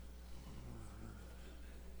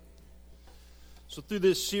So through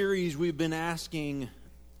this series, we've been asking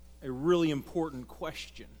a really important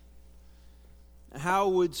question. How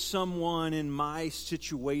would someone in my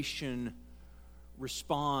situation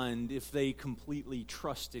respond if they completely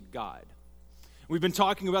trusted God? We've been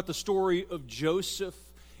talking about the story of Joseph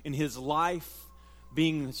in his life,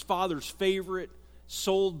 being his father's favorite,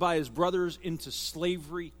 sold by his brothers into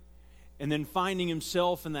slavery, and then finding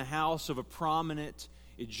himself in the house of a prominent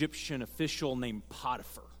Egyptian official named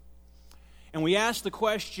Potiphar. And we asked the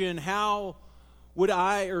question, how would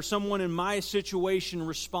I or someone in my situation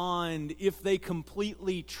respond if they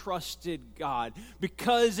completely trusted God?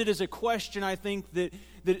 Because it is a question, I think,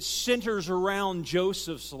 that centers around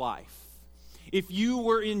Joseph's life. If you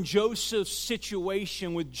were in Joseph's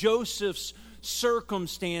situation, with Joseph's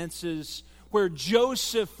circumstances, where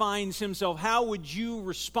Joseph finds himself, how would you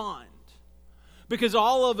respond? Because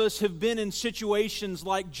all of us have been in situations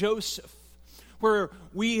like Joseph, where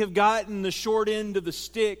we have gotten the short end of the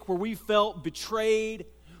stick, where we felt betrayed,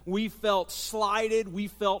 we felt slighted, we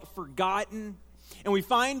felt forgotten. And we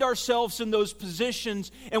find ourselves in those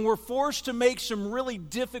positions, and we're forced to make some really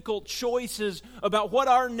difficult choices about what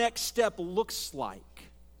our next step looks like.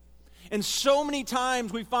 And so many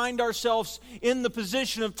times we find ourselves in the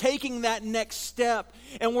position of taking that next step,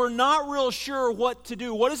 and we're not real sure what to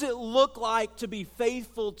do. What does it look like to be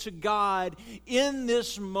faithful to God in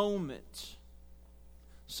this moment?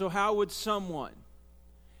 So how would someone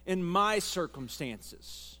in my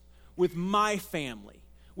circumstances, with my family,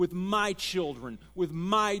 with my children, with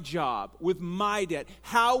my job, with my debt,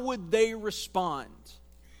 how would they respond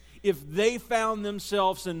if they found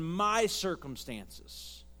themselves in my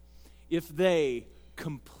circumstances, if they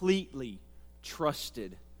completely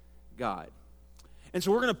trusted God? And so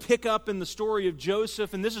we're going to pick up in the story of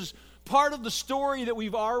Joseph, and this is part of the story that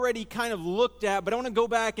we've already kind of looked at, but I want to go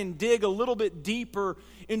back and dig a little bit deeper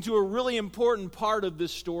into a really important part of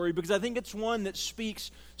this story, because I think it's one that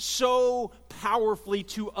speaks so powerfully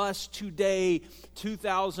to us today,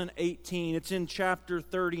 2018. It's in chapter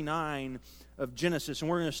 39 of Genesis, and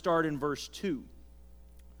we're going to start in verse 2.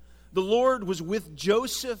 The Lord was with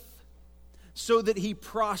Joseph so that he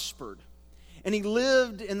prospered, and he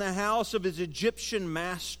lived in the house of his Egyptian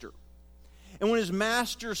master. And when his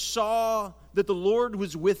master saw that the Lord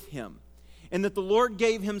was with him, and that the Lord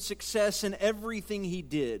gave him success in everything he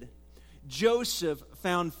did, Joseph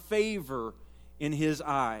found favor in his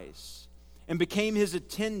eyes and became his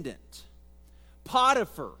attendant.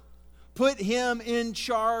 Potiphar put him in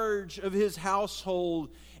charge of his household,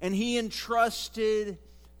 and he entrusted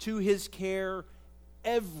to his care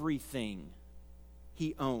everything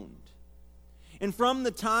he owned. And from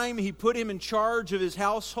the time he put him in charge of his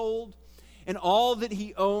household and all that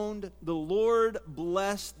he owned, the Lord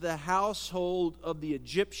blessed the household of the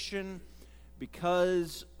Egyptian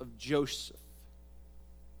because of Joseph.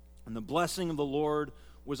 And the blessing of the Lord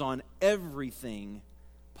was on everything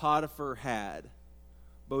Potiphar had,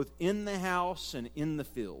 both in the house and in the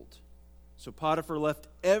field. So Potiphar left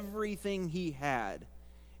everything he had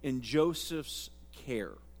in Joseph's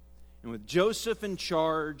care. And with Joseph in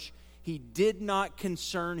charge, he did not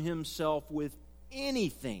concern himself with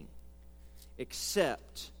anything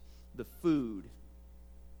except the food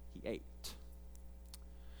he ate.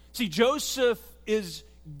 See, Joseph is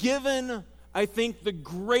given, I think, the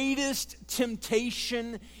greatest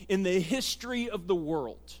temptation in the history of the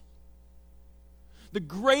world. The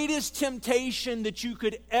greatest temptation that you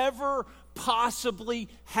could ever possibly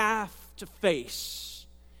have to face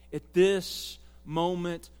at this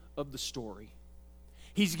moment of the story.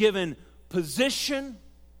 He's given position,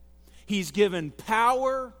 he's given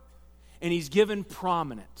power, and he's given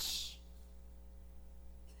prominence.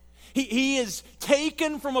 He is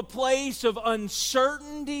taken from a place of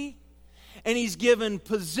uncertainty, and he's given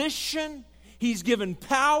position, he's given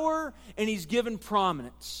power, and he's given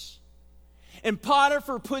prominence. And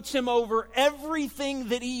Potiphar puts him over everything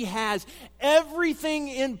that he has. Everything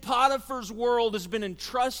in Potiphar's world has been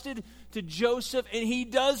entrusted to Joseph, and he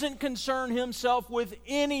doesn't concern himself with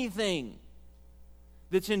anything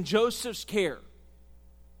that's in Joseph's care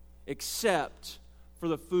except for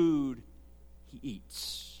the food he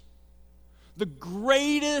eats. The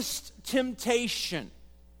greatest temptation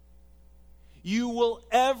you will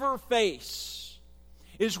ever face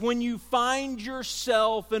is when you find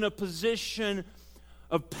yourself in a position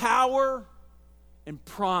of power and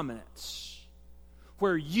prominence,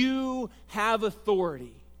 where you have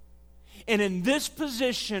authority. And in this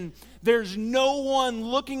position, there's no one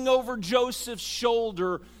looking over Joseph's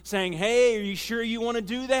shoulder saying, "Hey, are you sure you want to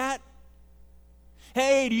do that?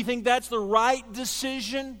 Hey, do you think that's the right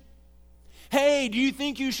decision? Hey, do you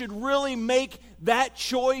think you should really make that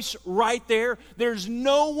choice right there? There's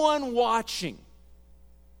no one watching.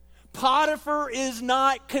 Potiphar is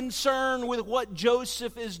not concerned with what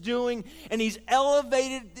Joseph is doing, and he's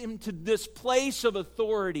elevated him to this place of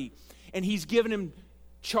authority, and he's given him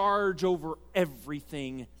charge over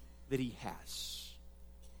everything that he has.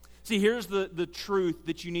 See, here's the truth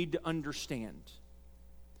that you need to understand.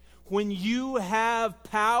 When you have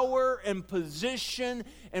power and position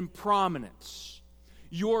and prominence,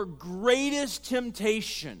 your greatest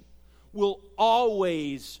temptation will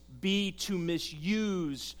always be to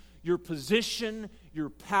misuse your position,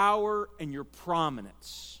 your power, and your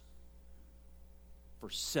prominence for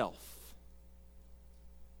self.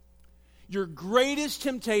 Your greatest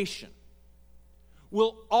temptation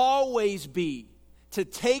will always be to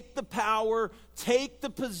take the power, take the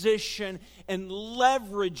position, and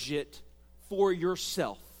leverage it for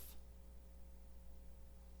yourself.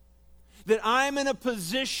 That I'm in a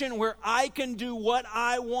position where I can do what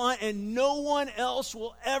I want and no one else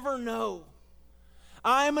will ever know.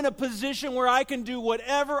 I'm in a position where I can do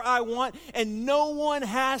whatever I want and no one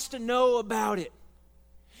has to know about it.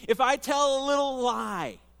 If I tell a little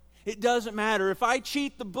lie, it doesn't matter. If I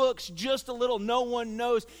cheat the books just a little, no one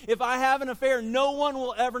knows. If I have an affair, no one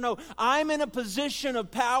will ever know. I'm in a position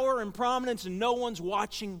of power and prominence and no one's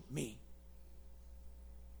watching me.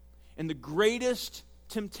 And the greatest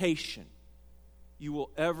temptation you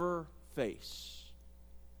will ever face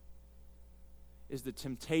is the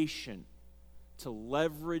temptation to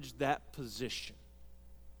leverage that position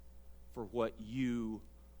for what you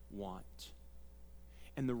want.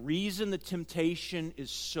 And the reason the temptation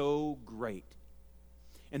is so great,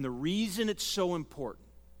 and the reason it's so important,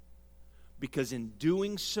 because in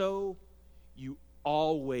doing so, you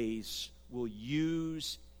always will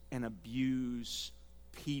use and abuse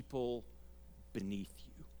people beneath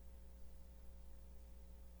you.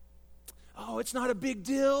 Oh, it's not a big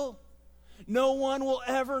deal. No one will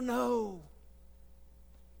ever know.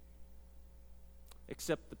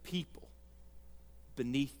 Except the people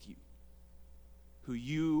beneath you who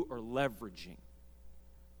you are leveraging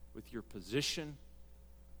with your position,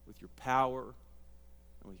 with your power,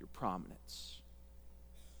 and with your prominence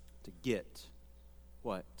to get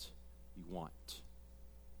what you want.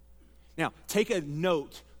 Now, take a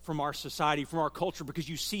note from our society, from our culture, because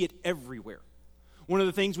you see it everywhere. One of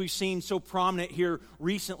the things we've seen so prominent here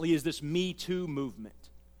recently is this Me Too movement,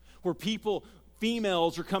 where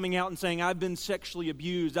females are coming out and saying, I've been sexually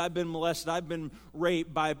abused, I've been molested, I've been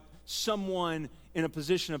raped by someone in a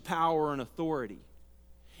position of power and authority.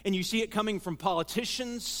 And you see it coming from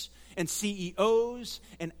politicians and CEOs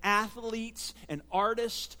and athletes and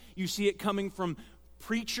artists. You see it coming from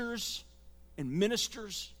preachers and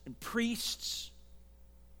ministers and priests.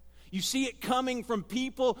 You see it coming from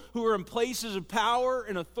people who are in places of power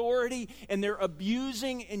and authority, and they're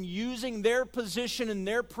abusing and using their position and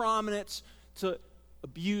their prominence to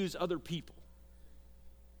abuse other people.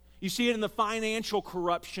 You see it in the financial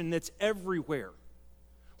corruption that's everywhere.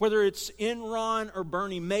 Whether it's Enron or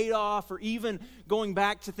Bernie Madoff, or even going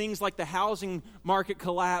back to things like the housing market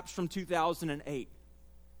collapse from 2008.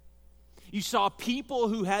 You saw people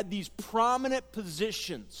who had these prominent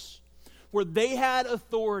positions where they had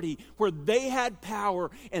authority, where they had power,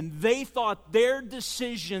 and they thought their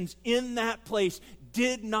decisions in that place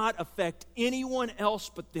did not affect anyone else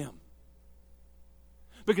but them.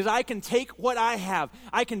 Because I can take what I have,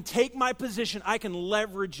 I can take my position, I can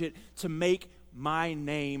leverage it to make my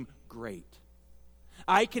name great.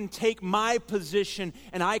 I can take my position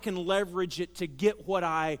and I can leverage it to get what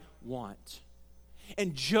I want.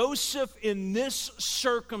 And Joseph, in this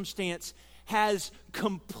circumstance, has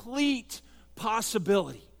complete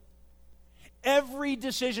possibility. Every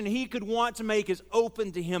decision he could want to make is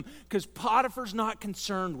open to him because Potiphar's not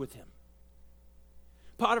concerned with him.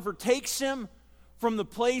 Potiphar takes him from the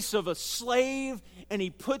place of a slave, and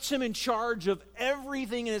he puts him in charge of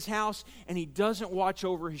everything in his house, and he doesn't watch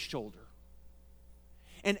over his shoulder.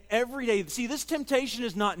 And every day, see, this temptation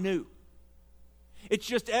is not new. It's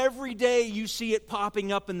just every day you see it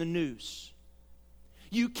popping up in the news.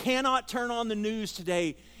 You cannot turn on the news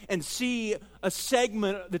today and see a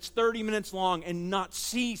segment that's 30 minutes long and not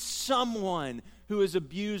see someone who has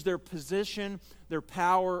abused their position, their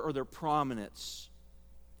power, or their prominence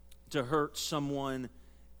to hurt someone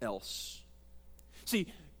else. See,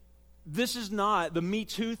 this is not, the Me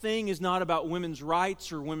Too thing is not about women's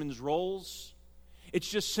rights or women's roles. It's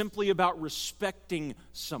just simply about respecting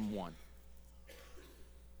someone.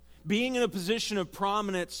 Being in a position of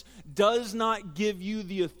prominence does not give you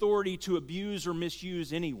the authority to abuse or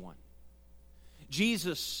misuse anyone.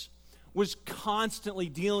 Jesus was constantly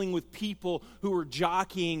dealing with people who were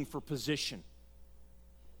jockeying for position.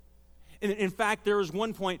 And in fact, there was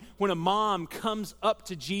one point when a mom comes up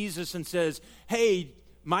to Jesus and says, "Hey,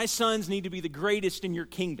 my sons need to be the greatest in your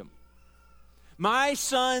kingdom. My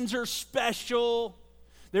sons are special.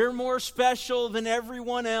 They're more special than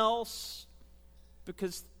everyone else,"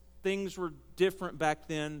 because things were different back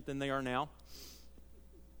then than they are now.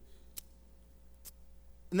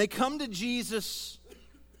 And they come to Jesus.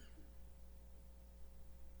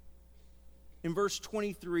 In verse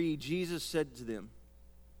 23, Jesus said to them,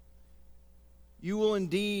 "You will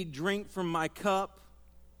indeed drink from my cup,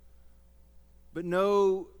 but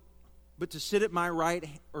to sit at my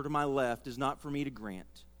right or to my left is not for me to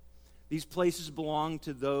grant. These places belong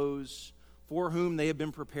to those for whom they have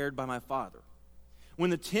been prepared by my Father." When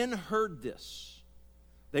the 10 heard this,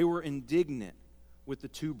 they were indignant with the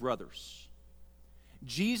 2 brothers.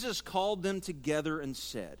 Jesus called them together and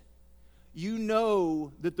said, "You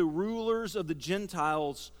know that the rulers of the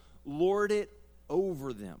Gentiles lord it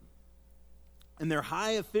over them, and their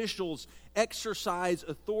high officials exercise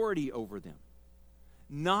authority over them.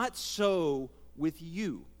 Not so with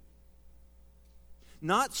you.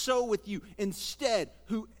 Not so with you. Instead,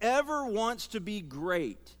 whoever wants to be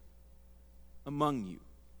great among you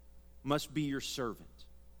must be your servant.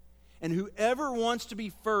 And whoever wants to be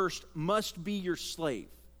first must be your slave.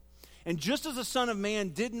 And just as the Son of Man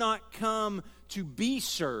did not come to be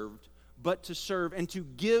served, but to serve and to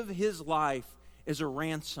give his life as a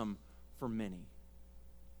ransom for many."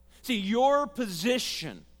 See, your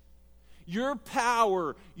position, your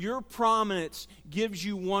power, your prominence gives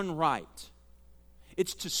you one right.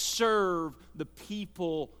 It's to serve the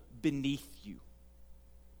people beneath you.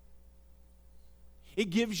 It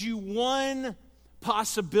gives you one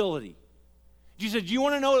possibility. Jesus said, "Do you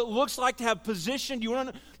want to know what it looks like to have position? Do you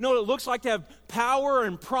want to know what it looks like to have power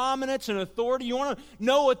and prominence and authority? You want to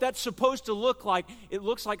know what that's supposed to look like? It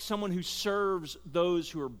looks like someone who serves those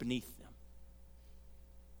who are beneath them."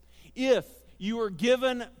 If you are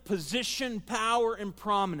given position, power, and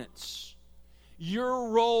prominence, your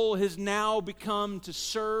role has now become to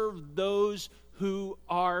serve those who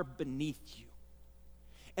are beneath you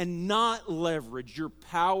and not leverage your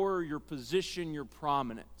power, your position, your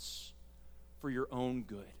prominence for your own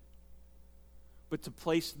good, but to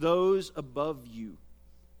place those above you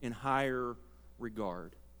in higher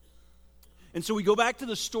regard. And so we go back to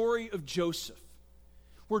the story of Joseph,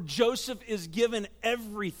 where Joseph is given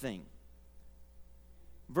everything.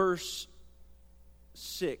 Verse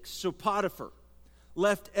 6, "So Potiphar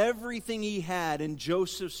left everything he had in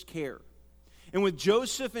Joseph's care. And with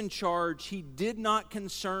Joseph in charge, he did not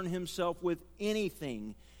concern himself with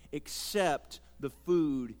anything except the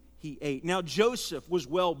food he ate." Now Joseph was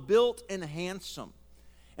well built and handsome.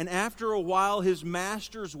 And after a while, his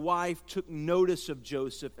master's wife took notice of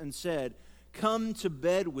Joseph and said, "Come to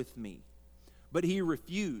bed with me." But he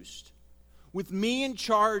refused. "With me in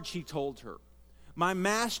charge," he told her, "my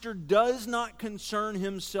master does not concern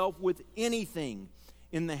himself with anything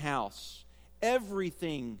in the house.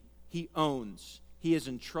 Everything he owns, he has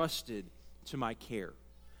entrusted to my care.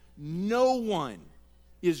 No one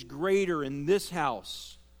is greater in this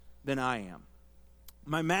house than I am.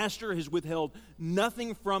 My master has withheld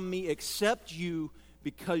nothing from me except you,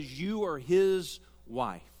 because you are his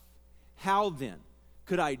wife. How then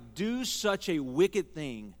could I do such a wicked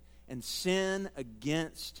thing and sin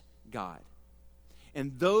against God?"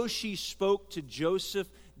 And though she spoke to Joseph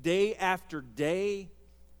day after day,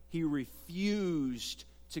 he refused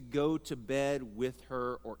to go to bed with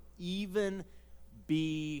her or even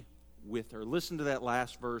be with her. Listen to that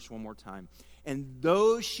last verse one more time. "And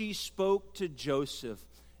though she spoke to Joseph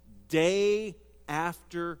day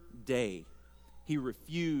after day, he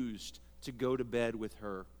refused to go to bed with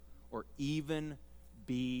her or even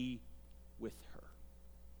be with her."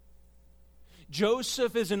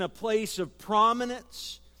 Joseph is in a place of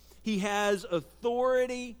prominence. He has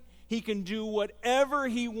authority. He can do whatever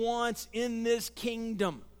he wants in this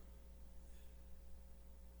kingdom.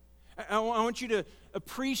 I want you to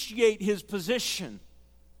appreciate his position.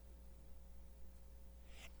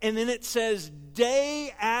 And then it says,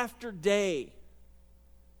 day after day,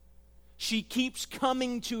 she keeps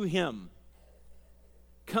coming to him.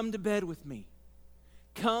 "Come to bed with me.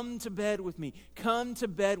 Come to bed with me. Come to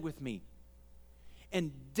bed with me."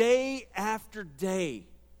 And day after day,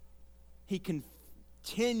 he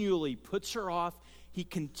continually puts her off. He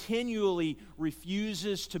continually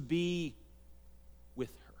refuses to be with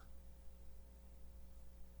her.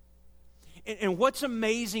 And what's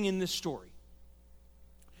amazing in this story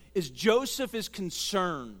is Joseph is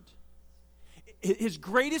concerned. His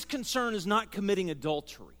greatest concern is not committing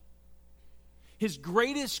adultery. His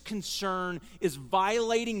greatest concern is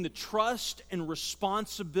violating the trust and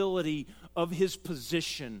responsibility of his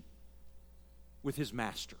position with his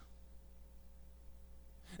master.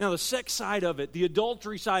 Now, the sex side of it, the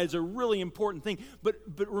adultery side, is a really important thing. But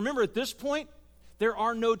remember, at this point, there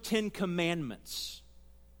are no 10 commandments.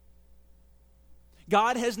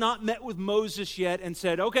 God has not met with Moses yet and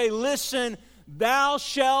said, okay, listen, thou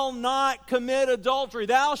shalt not commit adultery.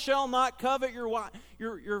 Thou shalt not covet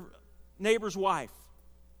your neighbor's wife.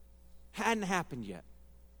 Hadn't happened yet.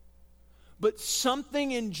 But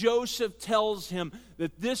something in Joseph tells him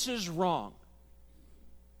that this is wrong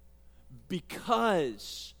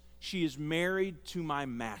because she is married to my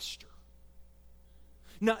master.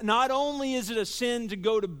 Not only is it a sin to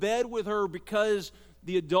go to bed with her because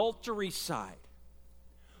the adultery side,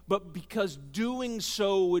 but because doing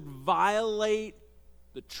so would violate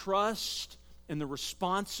the trust and the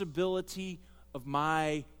responsibility of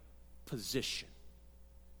my position.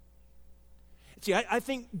 See, I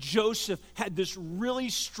think Joseph had this really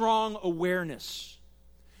strong awareness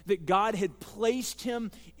that God had placed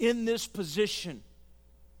him in this position.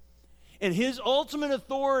 And his ultimate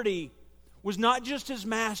authority was not just his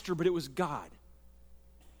master, but it was God.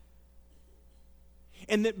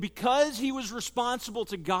 And that because he was responsible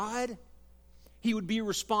to God, he would be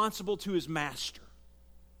responsible to his master.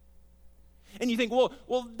 And you think,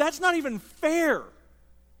 well, that's not even fair.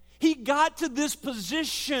 He got to this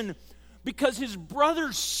position because his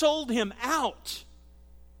brothers sold him out.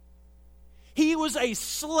 He was a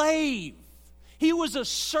slave. He was a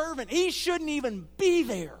servant. He shouldn't even be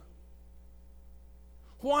there.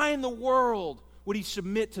 Why in the world would he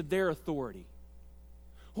submit to their authority?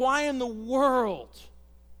 Why in the world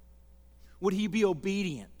would he be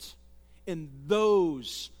obedient in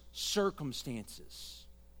those circumstances?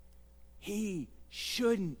 He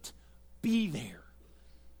shouldn't be there.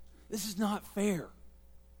 This is not fair.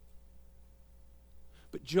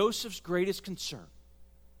 But Joseph's greatest concern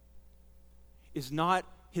is not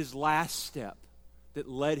his last step that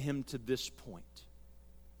led him to this point.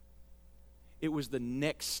 It was the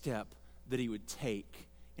next step that he would take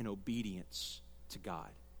in obedience to God.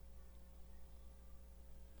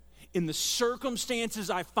 In the circumstances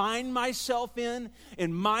I find myself in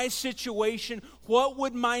my situation, what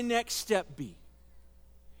would my next step be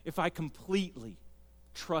if I completely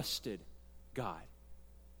trusted God?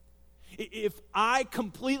 If I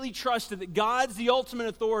completely trusted that God's the ultimate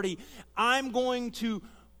authority, I'm going to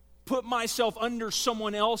put myself under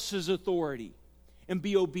someone else's authority and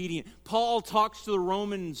be obedient. Paul talks to the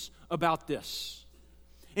Romans about this.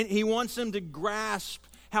 And he wants them to grasp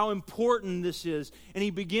how important this is. And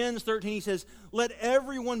he begins 13, he says, "Let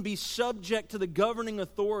everyone be subject to the governing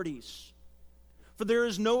authorities. For there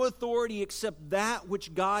is no authority except that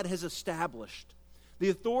which God has established. The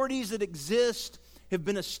authorities that exist have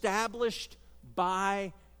been established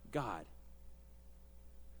by God."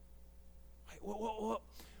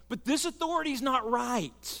 But this authority is not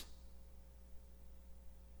right.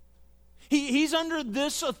 He's under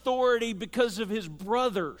this authority because of his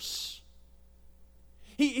brothers.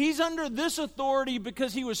 He's under this authority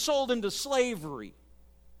because he was sold into slavery.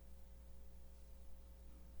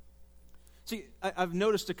 See, I've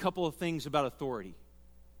noticed a couple of things about authority.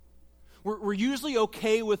 We're usually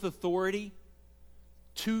okay with authority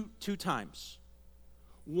two times.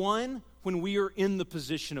 One, when we are in the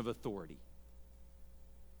position of authority.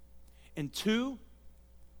 And two,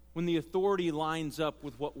 when the authority lines up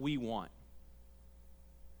with what we want.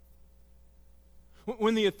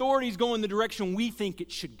 When the authorities go in the direction we think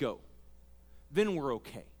it should go, then we're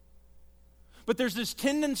okay. But there's this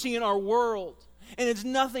tendency in our world, and it's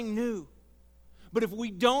nothing new. But if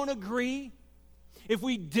we don't agree, if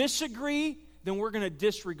we disagree, then we're going to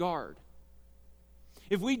disregard.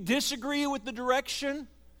 If we disagree with the direction,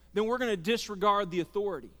 then we're going to disregard the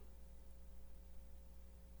authority.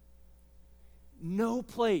 No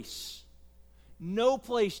place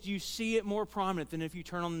do you see it more prominent than if you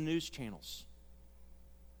turn on the news channels.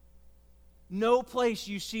 No place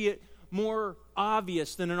you see it more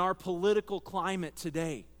obvious than in our political climate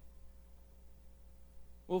today.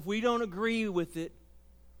 Well, if we don't agree with it,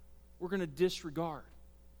 we're going to disregard.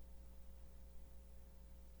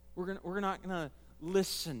 We're not going to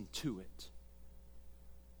listen to it.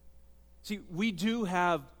 See, we do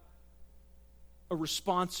have a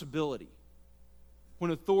responsibility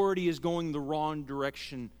when authority is going the wrong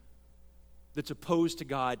direction that's opposed to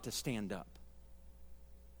God to stand up.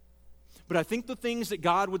 But I think the things that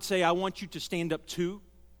God would say, I want you to stand up to,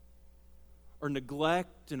 are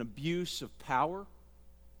neglect and abuse of power.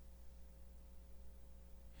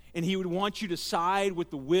 And He would want you to side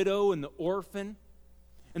with the widow and the orphan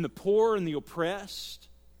and the poor and the oppressed.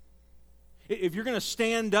 If you're going to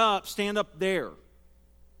stand up there.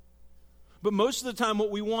 But most of the time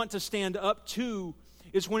what we want to stand up to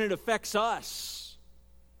is when it affects us.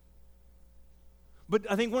 But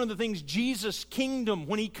I think one of the things Jesus' kingdom,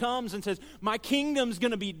 when he comes and says, my kingdom's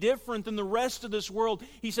going to be different than the rest of this world,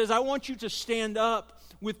 he says, I want you to stand up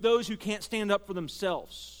with those who can't stand up for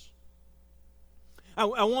themselves. I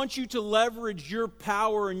want you to leverage your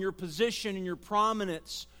power and your position and your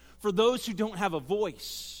prominence for those who don't have a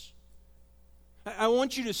voice. I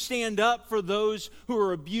want you to stand up for those who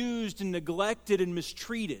are abused and neglected and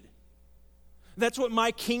mistreated. That's what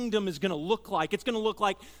my kingdom is going to look like. It's going to look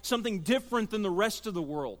like something different than the rest of the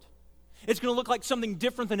world. It's going to look like something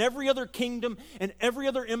different than every other kingdom and every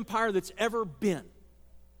other empire that's ever been.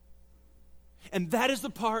 And that is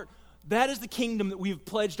the kingdom that we've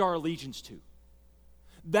pledged our allegiance to.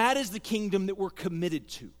 That is the kingdom that we're committed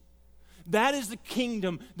to. That is the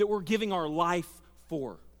kingdom that we're giving our life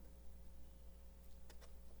for.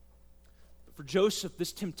 But for Joseph,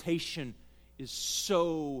 this temptation is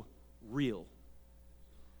so real.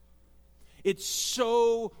 It's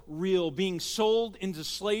so real, being sold into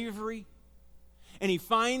slavery, and he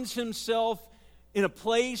finds himself in a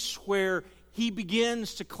place where he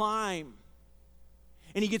begins to climb,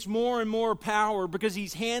 and he gets more and more power because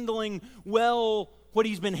he's handling well what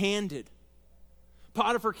he's been handed.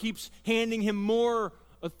 Potiphar keeps handing him more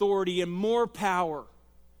authority and more power,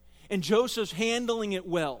 and Joseph's handling it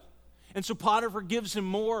well. And so Potiphar gives him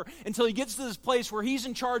more until he gets to this place where he's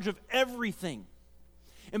in charge of everything.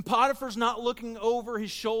 And Potiphar's not looking over his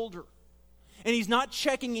shoulder. And he's not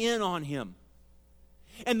checking in on him.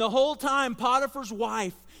 And the whole time, Potiphar's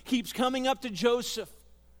wife keeps coming up to Joseph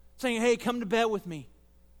saying, hey, come to bed with me.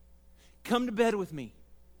 Come to bed with me.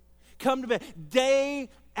 Come to bed. Day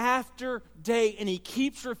after day. And he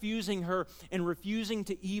keeps refusing her and refusing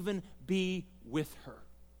to even be with her.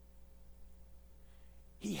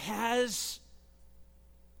 He has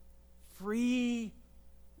free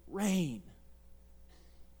reign.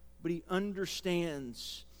 But he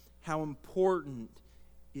understands how important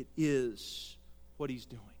it is what he's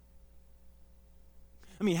doing.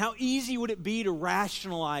 I mean, how easy would it be to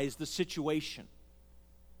rationalize the situation?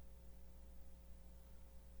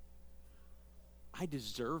 I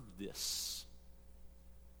deserve this.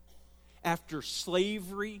 After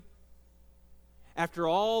slavery, after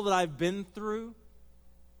all that I've been through,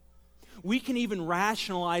 we can even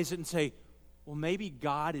rationalize it and say, well, maybe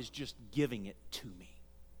God is just giving it to me.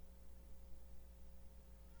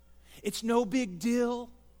 It's no big deal.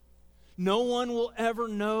 No one will ever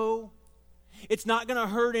know. It's not going to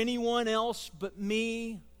hurt anyone else but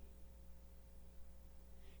me.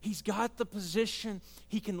 He's got the position.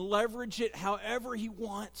 He can leverage it however he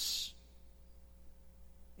wants.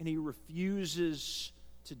 And he refuses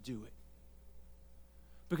to do it.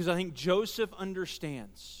 Because I think Joseph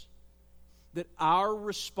understands that our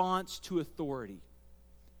response to authority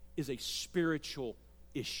is a spiritual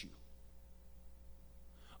issue.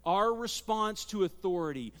 Our response to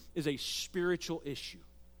authority is a spiritual issue.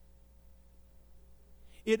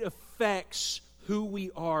 It affects who we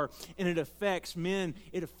are, and it affects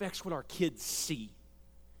what our kids see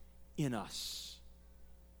in us.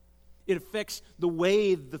 It affects the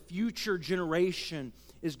way the future generation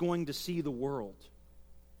is going to see the world.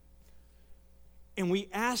 And we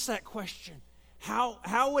ask that question,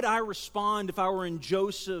 how would I respond if I were in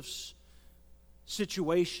Joseph's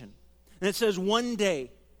situation? And it says, one day,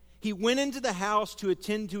 he went into the house to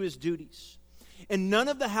attend to his duties, and none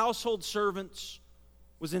of the household servants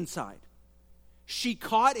was inside. She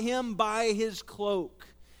caught him by his cloak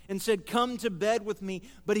and said, come to bed with me.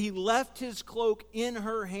 But he left his cloak in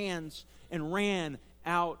her hands and ran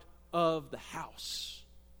out of the house.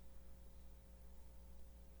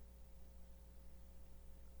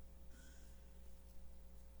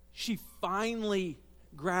 She finally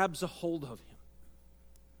grabs a hold of him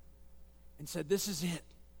and said, this is it.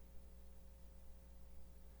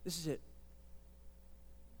 This is it.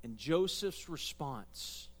 And Joseph's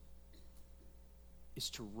response is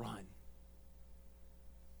to run.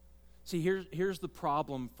 See, here's the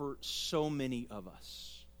problem for so many of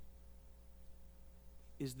us,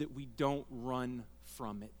 is that we don't run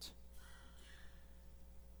from it.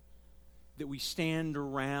 That we stand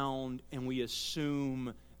around and we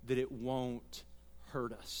assume that it won't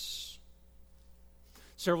hurt us.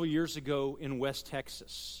 Several years ago in West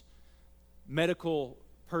Texas, medical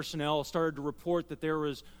personnel started to report that there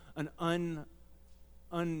was an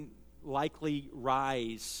unlikely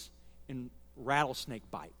rise in rattlesnake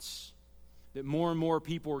bites. That more and more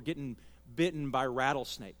people were getting bitten by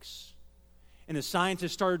rattlesnakes. And as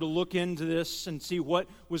scientists started to look into this and see what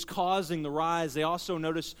was causing the rise, they also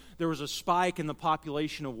noticed there was a spike in the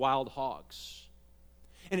population of wild hogs.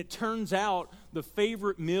 And it turns out the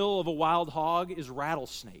favorite meal of a wild hog is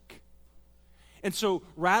rattlesnake. And so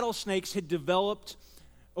rattlesnakes had developed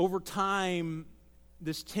over time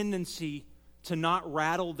this tendency to not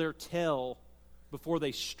rattle their tail before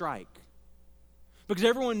they strike. Because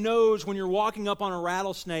everyone knows when you're walking up on a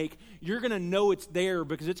rattlesnake, you're going to know it's there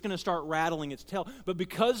because it's going to start rattling its tail. But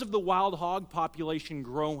because of the wild hog population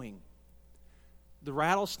growing, the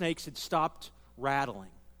rattlesnakes had stopped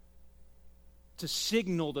rattling to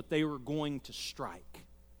signal that they were going to strike.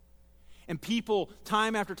 And people,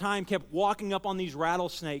 time after time, kept walking up on these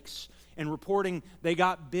rattlesnakes and reporting they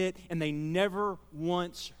got bit, and they never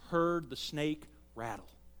once heard the snake rattle.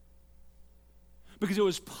 Because it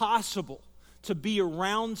was possible to be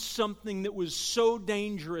around something that was so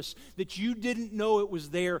dangerous that you didn't know it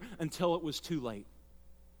was there until it was too late.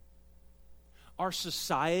 Our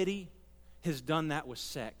society has done that with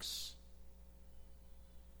sex.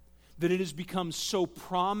 That it has become so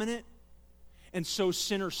prominent and so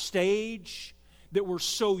center stage that we're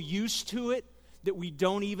so used to it that we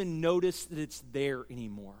don't even notice that it's there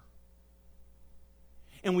anymore.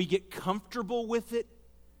 And we get comfortable with it,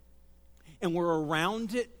 and we're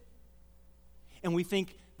around it, and we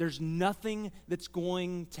think there's nothing that's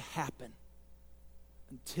going to happen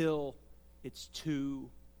until it's too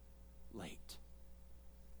late.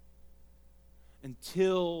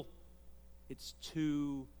 Until it's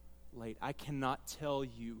too late. I cannot tell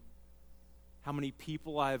you how many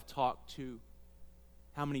people I have talked to,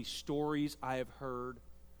 how many stories I have heard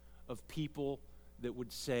of people that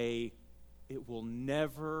would say, "It will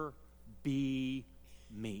never be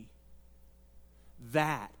me.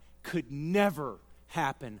 That could never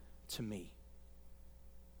happen to me.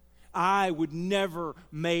 I would never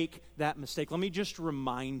make that mistake." Let me just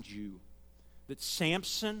remind you that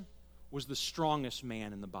Samson was the strongest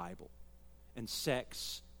man in the Bible, and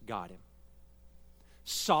sex got him.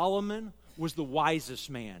 Solomon was the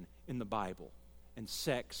wisest man in the Bible, and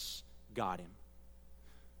sex got him.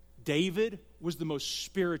 David was the most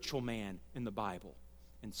spiritual man in the Bible,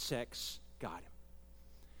 and sex got him.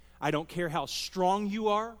 I don't care how strong you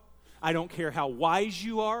are. I don't care how wise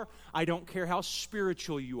you are. I don't care how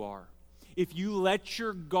spiritual you are. If you let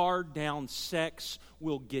your guard down, sex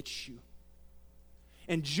will get you.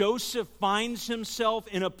 And Joseph finds himself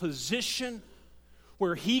in a position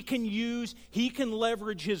where he can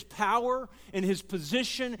leverage his power and his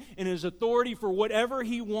position and his authority for whatever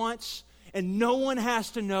he wants, and no one has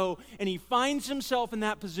to know. And he finds himself in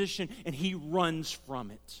that position, and he runs from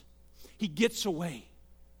it. He gets away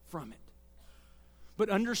from it. But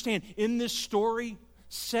understand, in this story,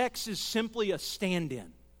 sex is simply a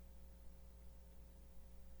stand-in.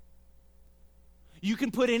 You can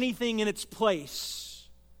put anything in its place,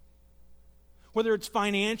 whether it's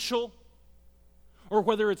financial, or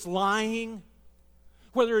whether it's lying,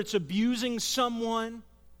 whether it's abusing someone.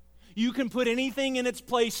 You can put anything in its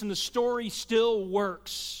place and the story still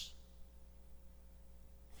works.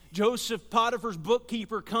 Joseph, Potiphar's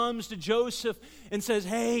bookkeeper, comes to Joseph and says,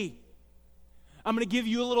 "Hey, I'm going to give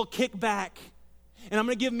you a little kickback, and I'm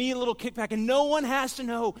going to give me a little kickback, and no one has to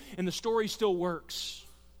know," and the story still works.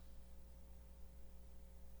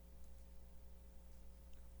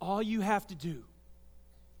 All you have to do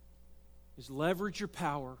is leverage your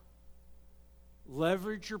power,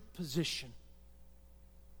 leverage your position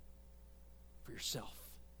for yourself.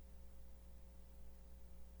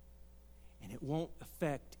 And it won't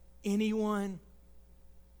affect anyone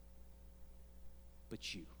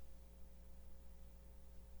but you.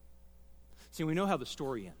 See, we know how the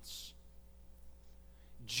story ends.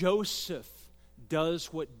 Joseph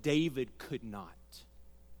does what David could not.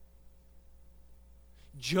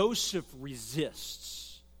 Joseph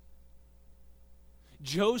resists.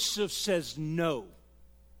 Joseph says no.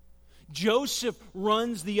 Joseph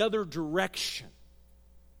runs the other direction.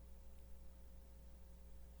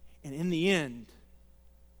 And in the end,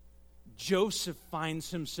 Joseph finds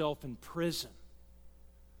himself in prison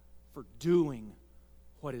for doing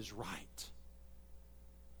what is right.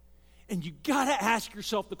 And you got to ask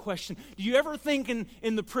yourself the question, do you ever think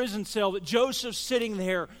in the prison cell that Joseph's sitting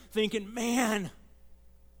there thinking, "Man,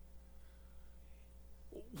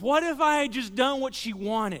 what if I had just done what she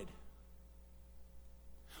wanted?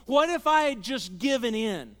 What if I had just given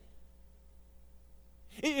in?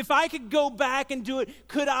 If I could go back and do it,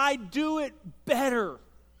 could I do it better?"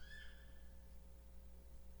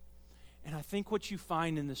 And I think what you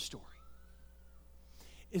find in this story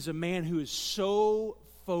is a man who is so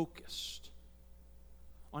focused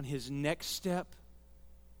on his next step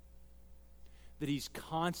that he's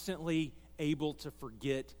constantly able to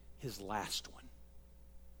forget his last one.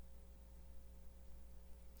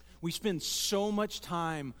 We spend so much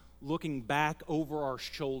time looking back over our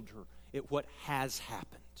shoulder at what has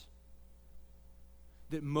happened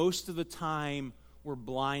that most of the time we're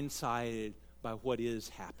blindsided by what is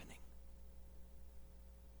happening.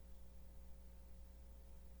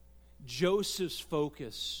 Joseph's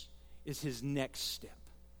focus is his next step.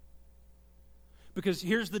 Because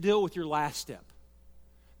here's the deal with your last step.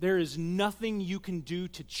 There is nothing you can do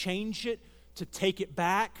to change it, to take it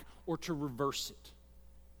back, or to reverse it.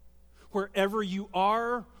 Wherever you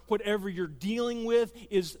are, whatever you're dealing with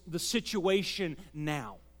is the situation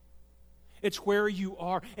now. It's where you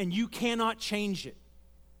are, and you cannot change it.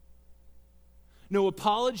 No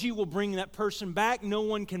apology will bring that person back. No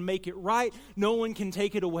one can make it right. No one can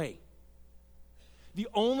take it away. The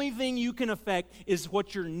only thing you can affect is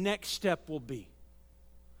what your next step will be.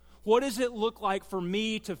 What does it look like for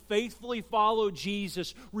me to faithfully follow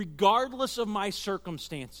Jesus regardless of my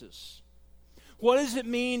circumstances? What does it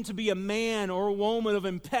mean to be a man or a woman of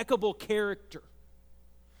impeccable character?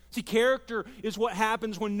 See, character is what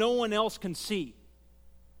happens when no one else can see.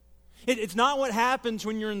 It's not what happens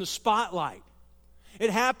when you're in the spotlight. It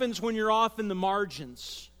happens when you're off in the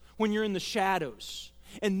margins, when you're in the shadows,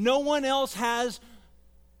 and no one else has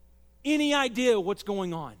any idea what's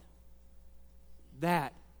going on.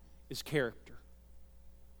 That is character.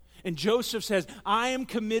 And Joseph says, I am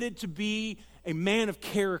committed to be a man of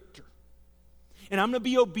character. And I'm going to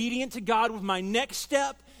be obedient to God with my next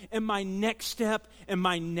step and my next step and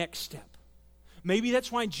my next step. Maybe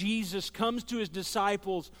that's why Jesus comes to his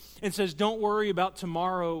disciples and says, don't worry about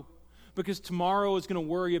tomorrow, because tomorrow is going to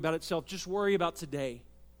worry about itself. Just worry about today.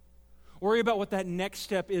 Worry about what that next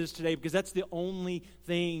step is today, because that's the only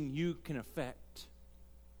thing you can affect.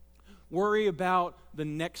 Worry about the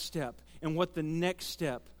next step and what the next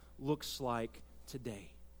step looks like today.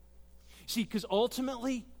 See, because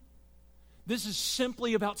ultimately, this is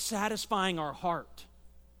simply about satisfying our heart.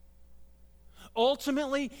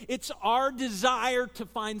 Ultimately, it's our desire to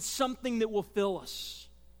find something that will fill us.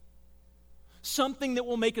 Something that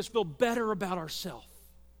will make us feel better about ourselves.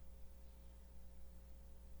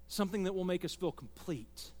 Something that will make us feel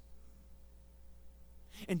complete.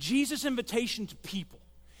 And Jesus' invitation to people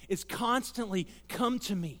is constantly, come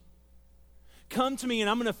to me. Come to me and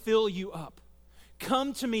I'm going to fill you up.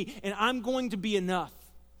 Come to me and I'm going to be enough.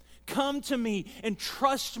 Come to me and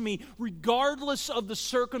trust me regardless of the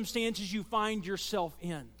circumstances you find yourself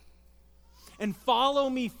in. And follow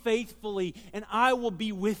me faithfully and I will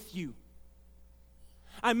be with you.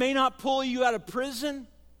 I may not pull you out of prison.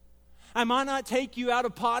 I might not take you out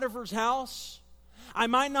of Potiphar's house. I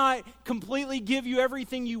might not completely give you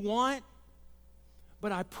everything you want.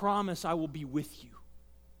 But I promise I will be with you.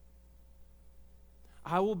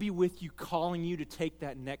 I will be with you, calling you to take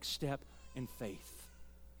that next step in faith.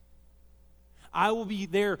 I will be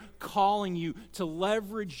there calling you to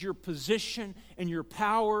leverage your position and your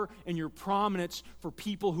power and your prominence for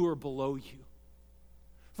people who are below you,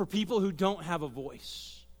 for people who don't have a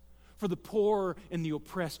voice, for the poor and the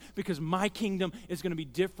oppressed, because my kingdom is going to be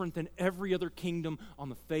different than every other kingdom on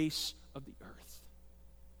the face of the earth.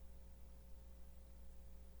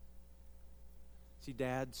 See,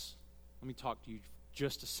 dads, let me talk to you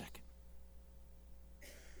just a second.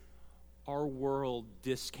 Our world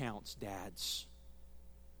discounts dads.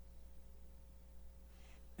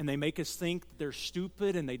 And they make us think that they're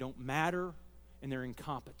stupid and they don't matter and they're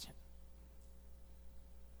incompetent.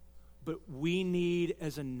 But we need,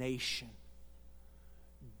 as a nation,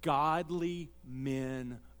 godly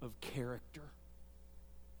men of character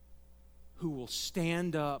who will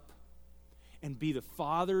stand up and be the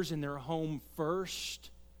fathers in their home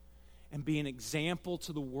first and be an example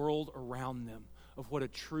to the world around them of what a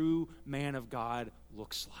true man of God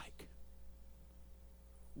looks like.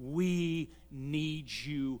 We need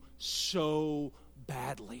you so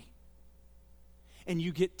badly. And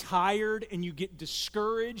you get tired and you get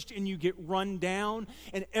discouraged and you get run down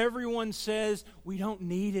and everyone says, we don't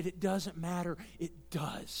need it, it doesn't matter. It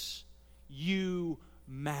does. You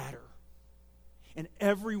matter. And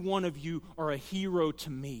every one of you are a hero to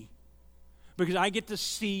me because I get to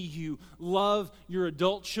see you love your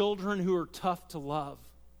adult children who are tough to love,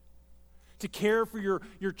 to care for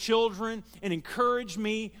your children and encourage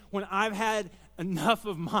me when I've had enough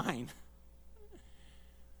of mine.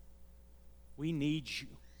 We need you.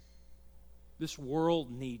 This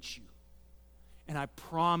world needs you. And I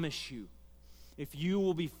promise you, if you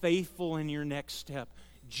will be faithful in your next step,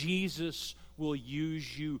 Jesus will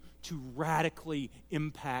use you to radically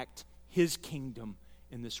impact his kingdom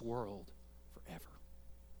in this world forever.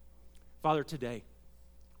 Father, today,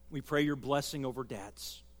 we pray your blessing over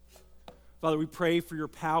dads. Father, we pray for your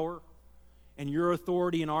power and your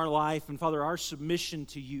authority in our life, and Father, our submission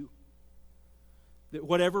to you. That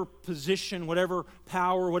whatever position, whatever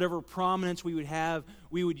power, whatever prominence we would have,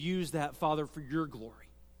 we would use that, Father, for your glory.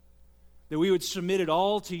 That we would submit it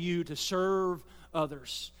all to you to serve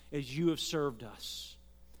others as you have served us.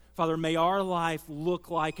 Father, may our life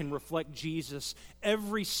look like and reflect Jesus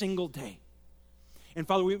every single day. And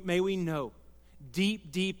Father, may we know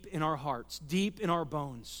deep, deep in our hearts, deep in our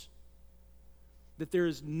bones, that there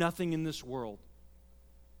is nothing in this world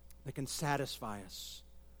that can satisfy us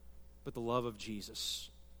but the love of Jesus.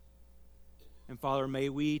 And Father, may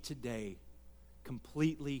we today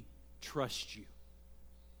completely trust you.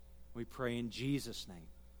 We pray in Jesus' name.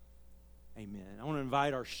 Amen. I want to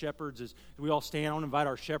invite our shepherds, as we all stand, I want to invite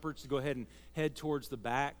our shepherds to go ahead and head towards the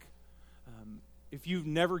back. If you've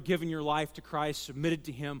never given your life to Christ, submitted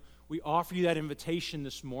to Him, we offer you that invitation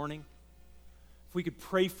this morning. If we could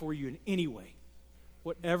pray for you in any way,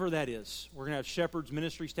 whatever that is. We're going to have shepherds,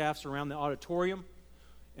 ministry staffs around the auditorium,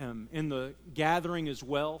 in the gathering as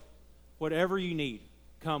well. Whatever you need,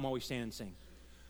 come while we stand and sing.